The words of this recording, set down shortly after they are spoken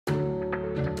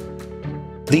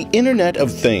The Internet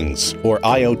of Things, or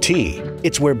IoT,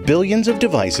 it's where billions of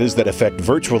devices that affect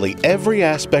virtually every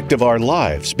aspect of our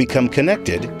lives become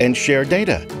connected and share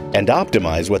data, and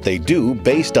optimize what they do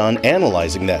based on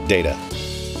analyzing that data.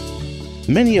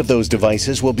 Many of those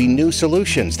devices will be new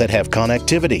solutions that have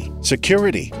connectivity,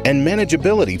 security, and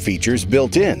manageability features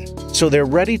built in, so they're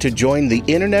ready to join the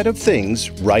Internet of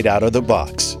Things right out of the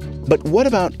box. But what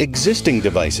about existing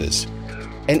devices?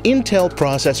 An Intel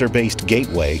processor-based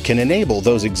gateway can enable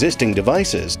those existing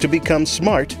devices to become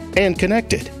smart and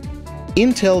connected.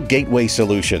 Intel gateway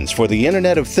solutions for the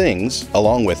Internet of Things,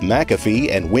 along with McAfee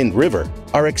and Wind River,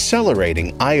 are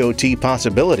accelerating IoT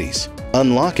possibilities,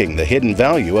 unlocking the hidden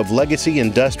value of legacy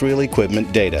industrial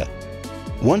equipment data.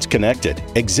 Once connected,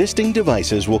 existing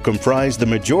devices will comprise the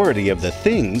majority of the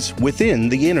things within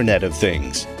the Internet of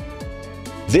Things.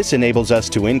 This enables us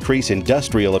to increase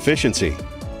industrial efficiency,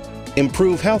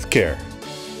 improve healthcare,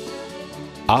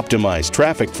 optimize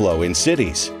traffic flow in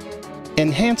cities,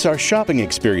 enhance our shopping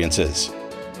experiences,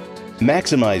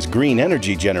 maximize green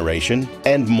energy generation,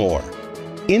 and more.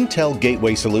 Intel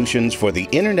gateway solutions for the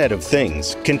Internet of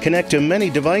Things can connect to many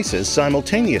devices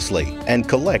simultaneously and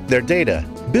collect their data.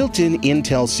 Built-in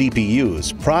Intel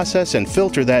CPUs process and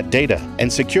filter that data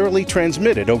and securely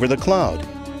transmit it over the cloud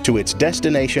to its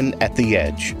destination at the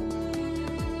edge.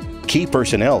 Key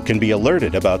personnel can be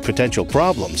alerted about potential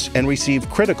problems and receive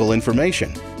critical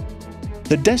information.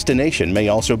 The destination may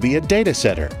also be a data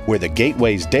center where the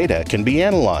gateway's data can be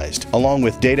analyzed along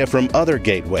with data from other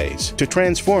gateways to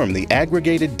transform the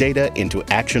aggregated data into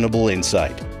actionable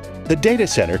insight. The data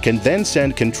center can then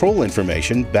send control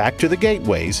information back to the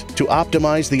gateways to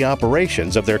optimize the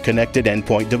operations of their connected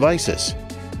endpoint devices.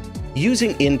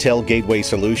 Using Intel gateway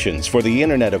solutions for the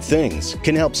Internet of Things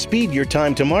can help speed your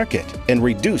time to market and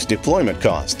reduce deployment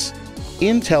costs.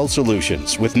 Intel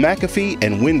solutions with McAfee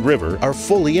and Wind River are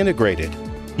fully integrated.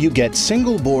 You get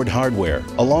single-board hardware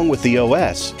along with the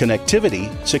OS, connectivity,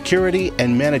 security,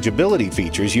 and manageability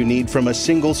features you need from a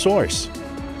single source.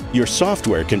 Your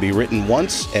software can be written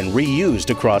once and reused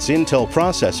across Intel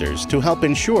processors to help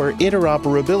ensure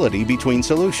interoperability between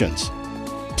solutions.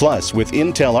 Plus, with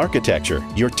Intel architecture,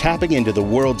 you're tapping into the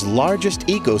world's largest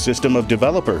ecosystem of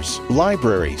developers,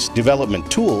 libraries,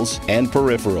 development tools, and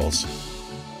peripherals.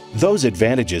 Those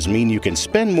advantages mean you can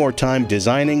spend more time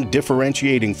designing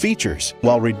differentiating features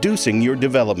while reducing your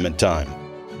development time.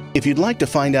 If you'd like to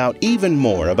find out even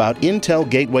more about Intel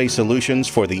gateway solutions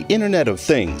for the Internet of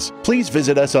Things, please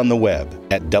visit us on the web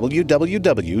at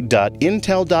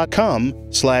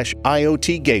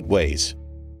www.intel.com/IoT gateways.